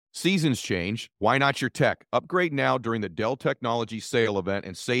Seasons change. Why not your tech? Upgrade now during the Dell Technology Sale event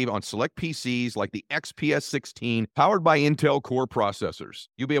and save on select PCs like the XPS 16 powered by Intel Core processors.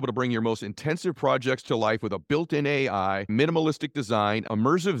 You'll be able to bring your most intensive projects to life with a built-in AI, minimalistic design,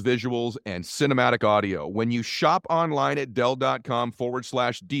 immersive visuals, and cinematic audio. When you shop online at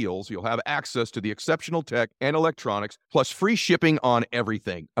Dell.com/deals, you'll have access to the exceptional tech and electronics, plus free shipping on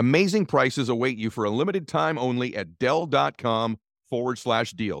everything. Amazing prices await you for a limited time only at Dell.com/deals.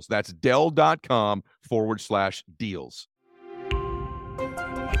 That's Dell.com/deals.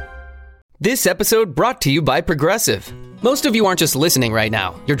 This episode brought to you by Progressive. Most of you aren't just listening right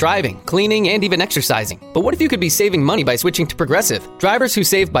now. You're driving, cleaning, and even exercising. But what if you could be saving money by switching to Progressive? Drivers who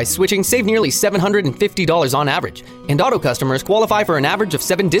save by switching save nearly $750 on average. And auto customers qualify for an average of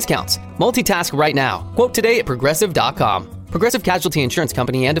 7 discounts. Multitask right now. Quote today at Progressive.com. Progressive Casualty Insurance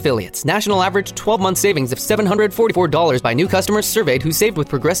Company and Affiliates. National average 12-month savings of $744 by new customers surveyed who saved with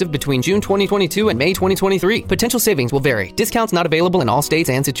Progressive between June 2022 and May 2023. Potential savings will vary. Discounts not available in all states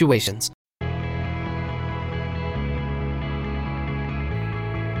and situations.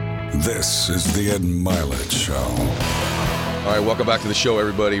 This is the Ed Milet Show. All right, welcome back to the show,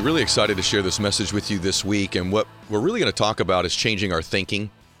 everybody. Really excited to share this message with you this week. And what we're really going to talk about is changing our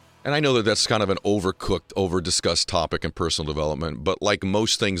thinking. And I know that that's kind of an overcooked, over-discussed topic in personal development, but like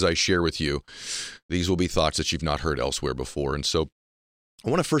most things I share with you, these will be thoughts that you've not heard elsewhere before. And so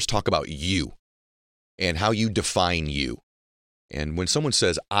I want to first talk about you and how you define you. And when someone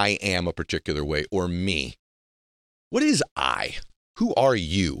says, I am a particular way, or me, what is I? Who are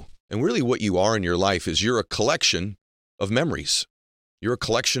you? And really what you are in your life is you're a collection of memories. You're a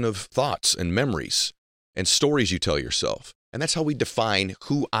collection of thoughts and memories and stories you tell yourself. And that's how we define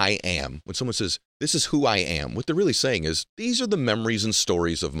who I am. When someone says, this is who I am, what they're really saying is, these are the memories and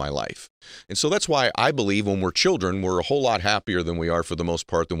stories of my life. And so that's why I believe when we're children, we're a whole lot happier than we are for the most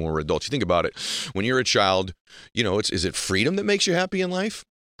part than when we're adults. You think about it. When you're a child, is it freedom that makes you happy in life?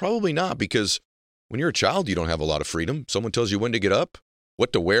 Probably not, because when you're a child, you don't have a lot of freedom. Someone tells you when to get up,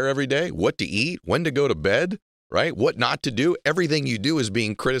 what to wear every day, what to eat, when to go to bed, right? What not to do. Everything you do is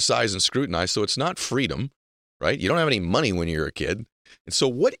being criticized and scrutinized. So it's not freedom. Right? You don't have any money when you're a kid. And so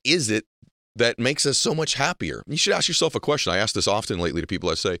what is it that makes us so much happier? You should ask yourself a question. I ask this often lately to people.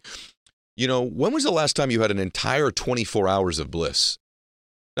 I say, when was the last time you had an entire 24 hours of bliss?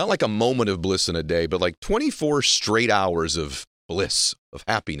 Not like a moment of bliss in a day, but like 24 straight hours of bliss, of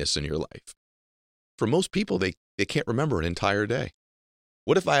happiness in your life. For most people, they can't remember an entire day.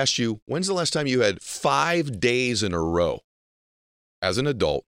 What if I asked you, when's the last time you had 5 days in a row as an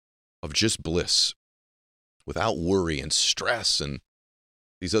adult of just bliss? Without worry and stress and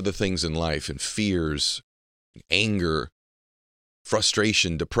these other things in life and fears, anger,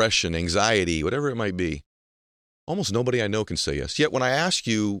 frustration, depression, anxiety, whatever it might be. Almost nobody I know can say yes. Yet when I asked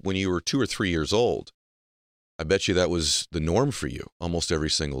you when you were 2 or 3 years old, I bet you that was the norm for you almost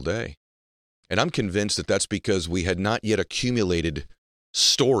every single day. And I'm convinced that that's because we had not yet accumulated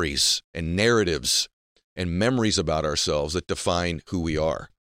stories and narratives and memories about ourselves that define who we are.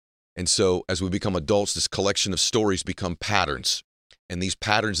 And so as we become adults, this collection of stories become patterns, and these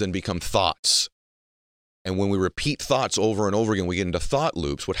patterns then become thoughts. And when we repeat thoughts over and over again, we get into thought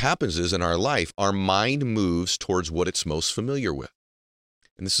loops. What happens is in our life, our mind moves towards what it's most familiar with.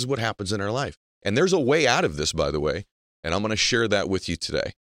 And this is what happens in our life. And there's a way out of this, by the way, and I'm going to share that with you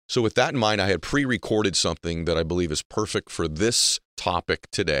today. So with that in mind, I had pre-recorded something that I believe is perfect for this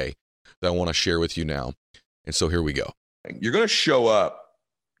topic today that I want to share with you now. And so here we go. You're going to show up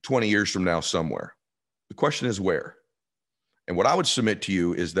 20 years from now somewhere. The question is where? And what I would submit to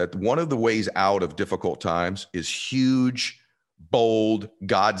you is that one of the ways out of difficult times is huge, bold,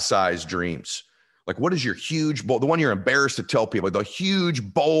 God-sized dreams. Like, what is your huge, bold, the one you're embarrassed to tell people, the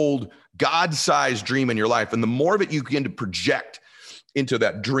huge, bold, God-sized dream in your life? And the more of it you begin to project into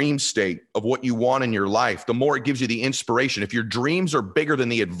that dream state of what you want in your life, the more it gives you the inspiration. If your dreams are bigger than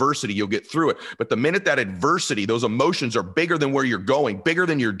the adversity, you'll get through it. But the minute that adversity, those emotions are bigger than where you're going, bigger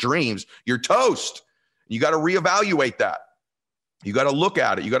than your dreams, you're toast. You got to reevaluate that. You got to look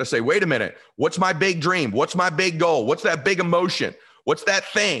at it. You got to say, wait a minute, what's my big dream? What's my big goal? What's that big emotion? What's that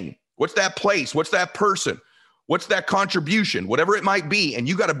thing? What's that place? What's that person? What's that contribution? Whatever it might be. And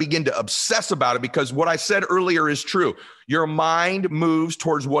you got to begin to obsess about it, because what I said earlier is true. Your mind moves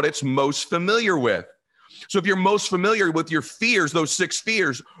towards what it's most familiar with. So if you're most familiar with your fears, those 6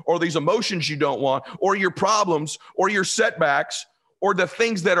 fears, or these emotions you don't want, or your problems, or your setbacks, or the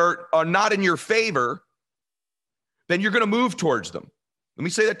things that are not in your favor, then you're going to move towards them. Let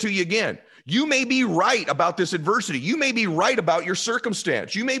me say that to you again. You may be right about this adversity. You may be right about your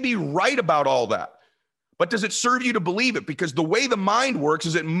circumstance. You may be right about all that. But does it serve you to believe it? Because the way the mind works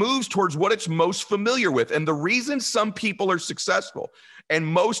is it moves towards what it's most familiar with. And the reason some people are successful and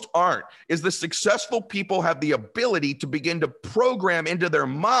most aren't is the successful people have the ability to begin to program into their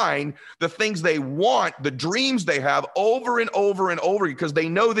mind the things they want, the dreams they have over and over and over, because they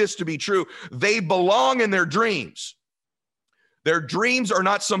know this to be true. They belong in their dreams. Their dreams are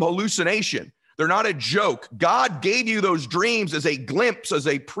not some hallucination. They're not a joke. God gave you those dreams as a glimpse, as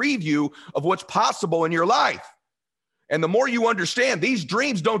a preview of what's possible in your life. And the more you understand, these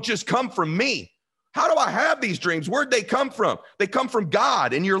dreams don't just come from me. How do I have these dreams? Where'd they come from? They come from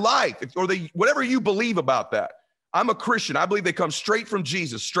God in your life, or whatever you believe about that. I'm a Christian. I believe they come straight from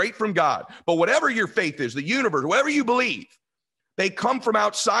Jesus, straight from God. But whatever your faith is, the universe, whatever you believe, they come from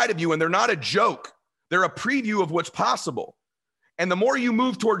outside of you, and they're not a joke. They're a preview of what's possible. And the more you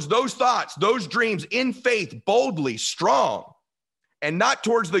move towards those thoughts, those dreams in faith, boldly, strong, and not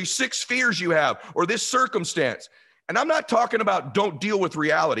towards the 6 fears you have or this circumstance. And I'm not talking about don't deal with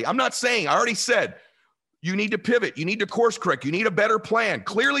reality. I'm not saying, I already said, you need to pivot. You need to course correct. You need a better plan.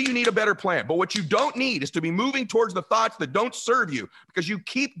 Clearly, you need a better plan. But what you don't need is to be moving towards the thoughts that don't serve you, because you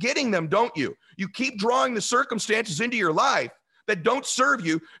keep getting them, don't you? You keep drawing the circumstances into your life that don't serve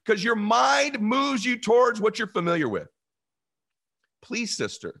you because your mind moves you towards what you're familiar with. Please,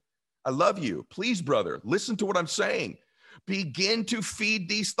 sister, I love you. Please, brother, listen to what I'm saying. Begin to feed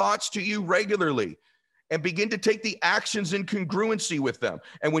these thoughts to you regularly and begin to take the actions in congruency with them.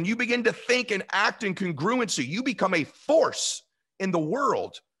 And when you begin to think and act in congruency, you become a force in the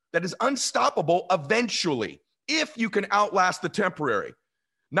world that is unstoppable eventually, if you can outlast the temporary,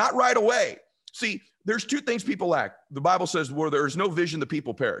 not right away. See, there's 2 things people lack. The Bible says where there is no vision, the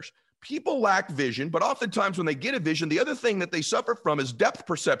people perish. People lack vision, but oftentimes when they get a vision, the other thing that they suffer from is depth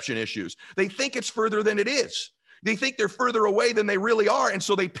perception issues. They think it's further than it is. They think they're further away than they really are. And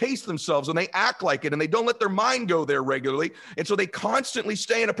so they pace themselves and they act like it, and they don't let their mind go there regularly. And so they constantly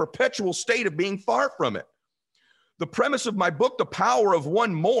stay in a perpetual state of being far from it. The premise of my book, The Power of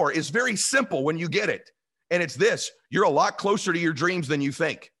One More, is very simple when you get it. And it's this: you're a lot closer to your dreams than you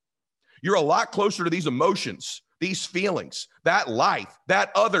think. You're a lot closer to these emotions, these feelings, that life, that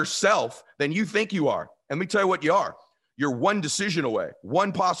other self than you think you are. And let me tell you what you are. You're one decision away,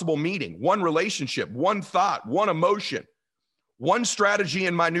 one possible meeting, one relationship, one thought, one emotion, one strategy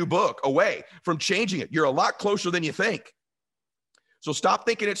in my new book away from changing it. You're a lot closer than you think. So stop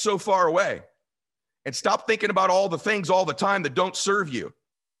thinking it's so far away, and stop thinking about all the things all the time that don't serve you.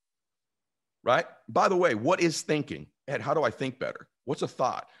 Right? By the way, what is thinking? Ed, how do I think better? What's a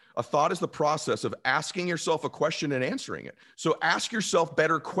thought? A thought is the process of asking yourself a question and answering it. So ask yourself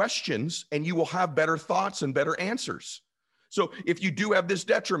better questions and you will have better thoughts and better answers. So if you do have this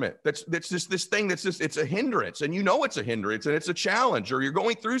detriment, that's this thing that's just, it's a hindrance, and you know it's a hindrance and it's a challenge, or you're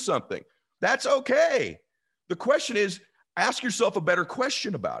going through something, that's okay. The question is, ask yourself a better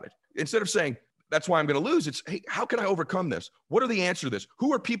question about it. Instead of saying, that's why I'm going to lose, it's, hey, how can I overcome this? What are the answers to this?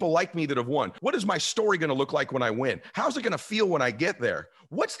 Who are people like me that have won? What is my story going to look like when I win? How's it going to feel when I get there?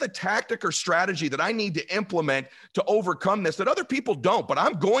 What's the tactic or strategy that I need to implement to overcome this that other people don't, but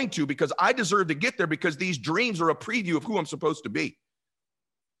I'm going to, because I deserve to get there, because these dreams are a preview of who I'm supposed to be.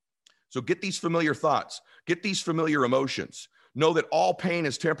 So get these familiar thoughts, get these familiar emotions. Know that all pain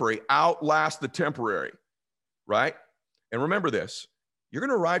is temporary. Outlast the temporary, right? And remember this. You're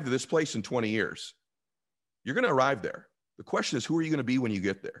going to arrive to this place in 20 years. You're going to arrive there. The question is, who are you going to be when you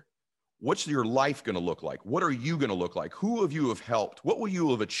get there? What's your life going to look like? What are you going to look like? Who of you have helped? What will you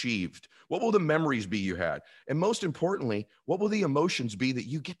have achieved? What will the memories be you had? And most importantly, what will the emotions be that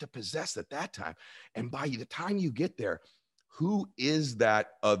you get to possess at that time? And by the time you get there, who is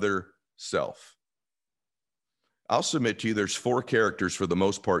that other self? I'll submit to you, there's 4 characters for the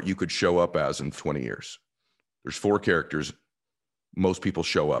most part you could show up as in 20 years. There's 4 characters most people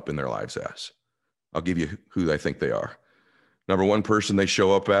show up in their lives as. I'll give you who I think they are. Number 1 person they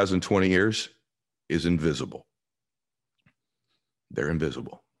show up as in 20 years is invisible. They're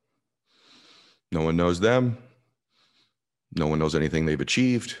invisible. No one knows them. No one knows anything they've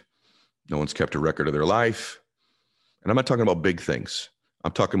achieved. No one's kept a record of their life. And I'm not talking about big things.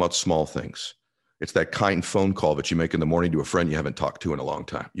 I'm talking about small things. It's that kind phone call that you make in the morning to a friend you haven't talked to in a long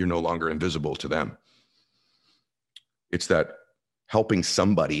time. You're no longer invisible to them. It's that helping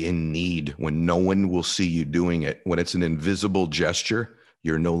somebody in need when no one will see you doing it. When it's an invisible gesture,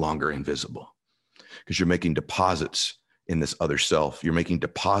 you're no longer invisible, because you're making deposits in this other self. You're making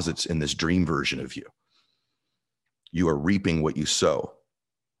deposits in this dream version of you. You are reaping what you sow.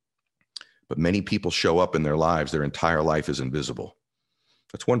 But many people show up in their lives, their entire life is invisible.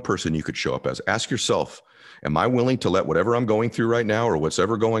 That's one person you could show up as. Ask yourself, Am I willing to let whatever I'm going through right now, or what's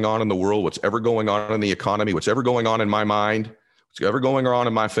ever going on in the world, what's ever going on in the economy, what's ever going on in my mind, what's ever going on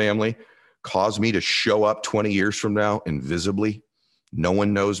in my family, cause me to show up 20 years from now invisibly? No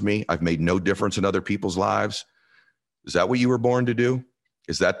one knows me. I've made no difference in other people's lives. Is that what you were born to do?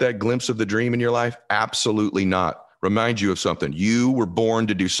 Is that glimpse of the dream in your life? Absolutely not. Remind you of something. You were born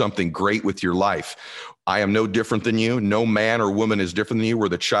to do something great with your life. I am no different than you. No man or woman is different than you. We're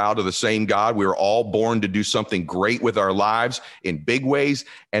the child of the same God. We are all born to do something great with our lives in big ways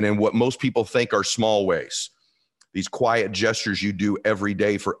and in what most people think are small ways. These quiet gestures you do every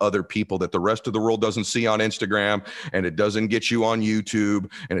day for other people that the rest of the world doesn't see on Instagram, and it doesn't get you on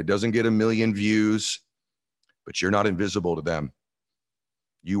YouTube, and it doesn't get 1 million views, but you're not invisible to them.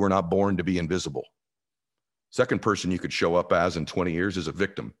 You were not born to be invisible. Second person you could show up as in 20 years is a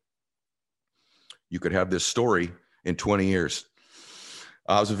victim. You could have this story in 20 years.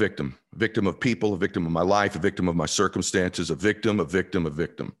 I was a victim of people, a victim of my life, a victim of my circumstances, a victim.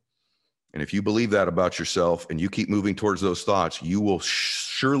 And if you believe that about yourself and you keep moving towards those thoughts, you will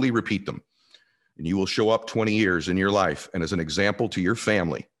surely repeat them. And you will show up 20 years in your life and as an example to your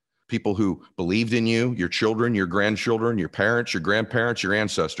family, people who believed in you, your children, your grandchildren, your parents, your grandparents, your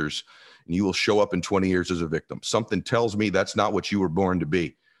ancestors, and you will show up in 20 years as a victim. Something tells me that's not what you were born to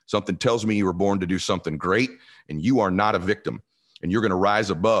be. Something tells me you were born to do something great, and you are not a victim, and you're going to rise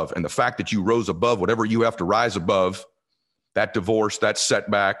above. And the fact that you rose above whatever you have to rise above, that divorce, that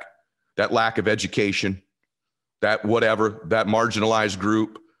setback, that lack of education, that whatever, that marginalized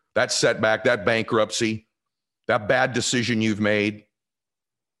group, that setback, that bankruptcy, that bad decision you've made,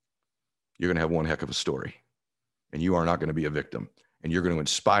 you're going to have one heck of a story. And you are not going to be a victim. And you're going to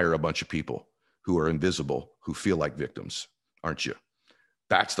inspire a bunch of people who are invisible, who feel like victims, aren't you?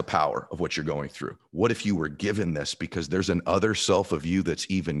 That's the power of what you're going through. What if you were given this because there's an other self of you that's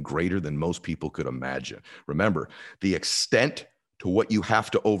even greater than most people could imagine? Remember, the extent to what you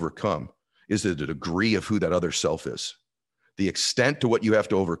have to overcome is the degree of who that other self is. The extent to what you have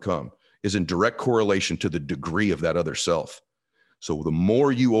to overcome is in direct correlation to the degree of that other self. So the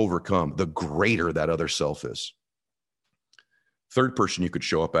more you overcome, the greater that other self is. Third person you could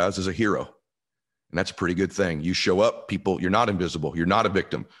show up as is a hero. And that's a pretty good thing. You show up, people, you're not invisible. You're not a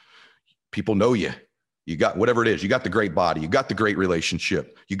victim. People know you. You got whatever it is. You got the great body. You got the great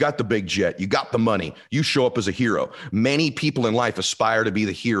relationship. You got the big jet. You got the money. You show up as a hero. Many people in life aspire to be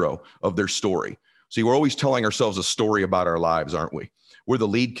the hero of their story. See, we're always telling ourselves a story about our lives, aren't we? We're the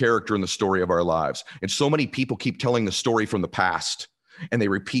lead character in the story of our lives. And so many people keep telling the story from the past. And they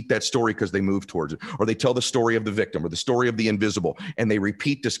repeat that story because they move towards it. Or they tell the story of the victim or the story of the invisible. And they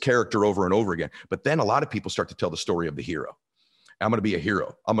repeat this character over and over again. But then a lot of people start to tell the story of the hero. I'm going to be a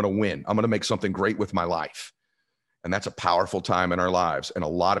hero. I'm going to win. I'm going to make something great with my life. And that's a powerful time in our lives. And a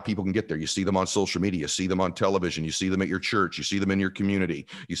lot of people can get there. You see them on social media. You see them on television. You see them at your church. You see them in your community.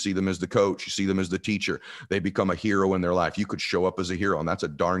 You see them as the coach. You see them as the teacher. They become a hero in their life. You could show up as a hero, and that's a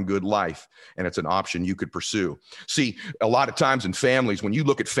darn good life. And it's an option you could pursue. See, a lot of times in families, when you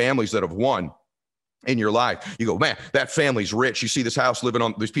look at families that have won in your life, you go, man, that family's rich. You see this house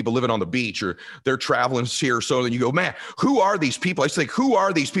these people living on the beach, or they're traveling here or so. And you go, man, who are these people? I just think, who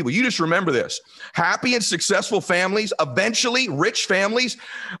are these people? You just remember this. Happy and successful families, eventually rich families,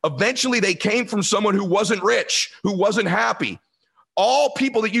 eventually they came from someone who wasn't rich, who wasn't happy. All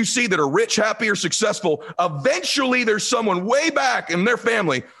people that you see that are rich, happy, or successful, eventually there's someone way back in their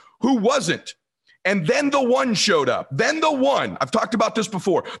family who wasn't. And then the one showed up. Then the one, I've talked about this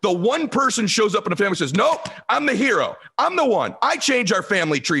before. The one person shows up in a family and says, nope, I'm the hero. I'm the one. I change our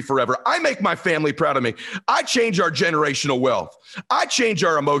family tree forever. I make my family proud of me. I change our generational wealth. I change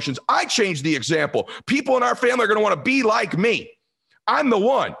our emotions. I change the example. People in our family are going to want to be like me. I'm the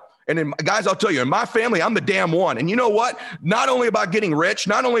one. And guys, I'll tell you, in my family, I'm the damn one. And you know what? Not only about getting rich,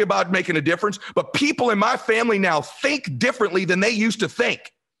 not only about making a difference, but people in my family now think differently than they used to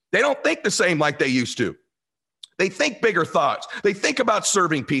think. They don't think the same like they used to. They think bigger thoughts. They think about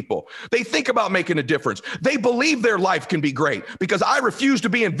serving people. They think about making a difference. They believe their life can be great because I refuse to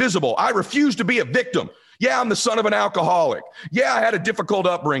be invisible. I refuse to be a victim. Yeah, I'm the son of an alcoholic. Yeah, I had a difficult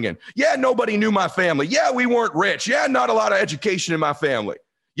upbringing. Yeah, nobody knew my family. Yeah, we weren't rich. Yeah, not a lot of education in my family.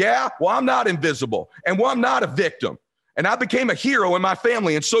 Yeah, well, I'm not invisible. And well, I'm not a victim. And I became a hero in my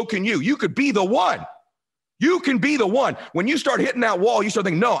family, and so can you. You could be the one. You can be the one. When you start hitting that wall, you start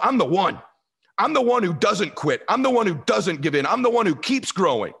thinking, no, I'm the one. I'm the one who doesn't quit. I'm the one who doesn't give in. I'm the one who keeps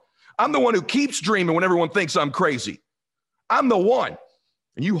growing. I'm the one who keeps dreaming when everyone thinks I'm crazy. I'm the one.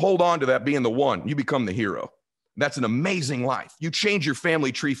 And you hold on to that being the one. You become the hero. That's an amazing life. You change your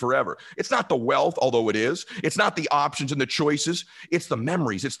family tree forever. It's not the wealth, although it is. It's not the options and the choices. It's the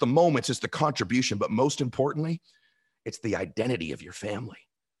memories. It's the moments. It's the contribution. But most importantly, it's the identity of your family.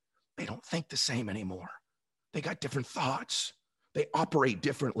 They don't think the same anymore. They got different thoughts. They operate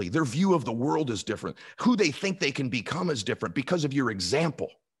differently. Their view of the world is different. Who they think they can become is different because of your example.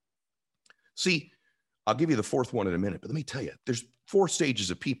 See, I'll give you the fourth one in a minute, but let me tell you, there's 4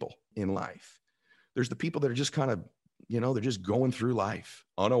 stages of people in life. There's the people that are just kind of, they're just going through life,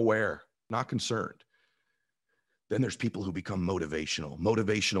 unaware, not concerned. Then there's people who become motivational.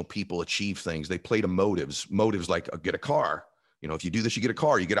 Motivational people achieve things. They play to motives. Motives like get a car. If you do this, you get a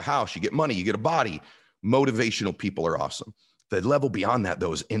car, you get a house, you get money, you get a body. Motivational people are awesome. The level beyond that,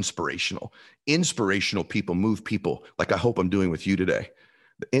 though, is inspirational. Inspirational people move people like I hope I'm doing with you today.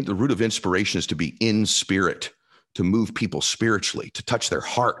 The root of inspiration is to be in spirit, to move people spiritually, to touch their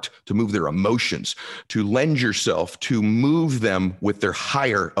heart, to move their emotions, to lend yourself, to move them with their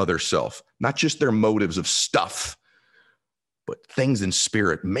higher other self, not just their motives of stuff, but things in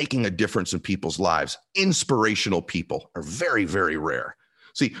spirit, making a difference in people's lives. Inspirational people are very, very rare.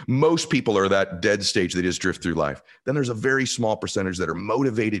 See, most people are that dead stage. They just drift through life. Then there's a very small percentage that are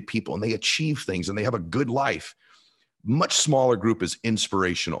motivated people and they achieve things and they have a good life. Much smaller group is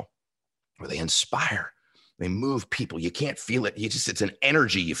inspirational, where they inspire. They move people. You can't feel it. It's an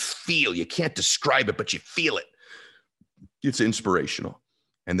energy you feel. You can't describe it, but you feel it. It's inspirational.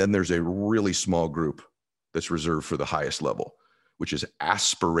 And then there's a really small group that's reserved for the highest level, which is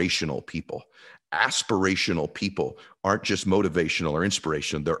aspirational people. Aspirational people aren't just motivational or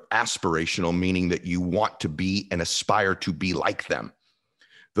inspirational. They're aspirational, meaning that you want to be and aspire to be like them.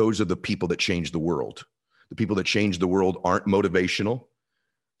 Those are the people that change the world. The people that change the world aren't motivational.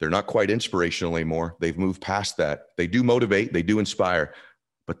 They're not quite inspirational anymore. They've moved past that. They do motivate, they do inspire,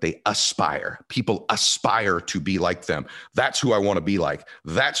 but they aspire. People aspire to be like them. That's who I want to be like.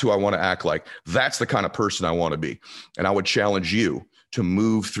 That's who I want to act like. That's the kind of person I want to be. And I would challenge you to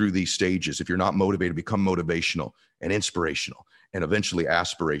move through these stages. If you're not motivated, become motivational and inspirational and eventually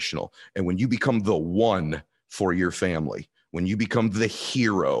aspirational. And when you become the one for your family, when you become the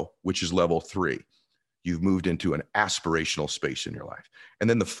hero, which is level 3, you've moved into an aspirational space in your life. And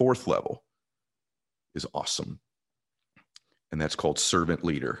then the 4th level is awesome. And that's called servant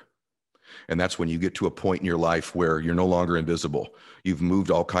leader. And that's when you get to a point in your life where you're no longer invisible. You've moved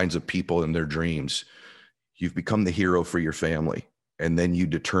all kinds of people in their dreams. You've become the hero for your family. And then you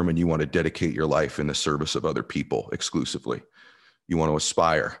determine you want to dedicate your life in the service of other people exclusively. You want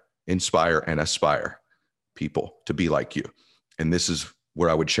to inspire and aspire people to be like you. And this is where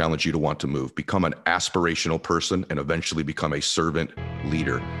I would challenge you to want to move. Become an aspirational person and eventually become a servant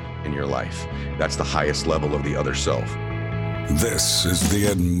leader in your life. That's the highest level of the other self. This is the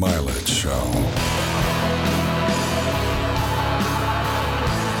Ed Mylett Show.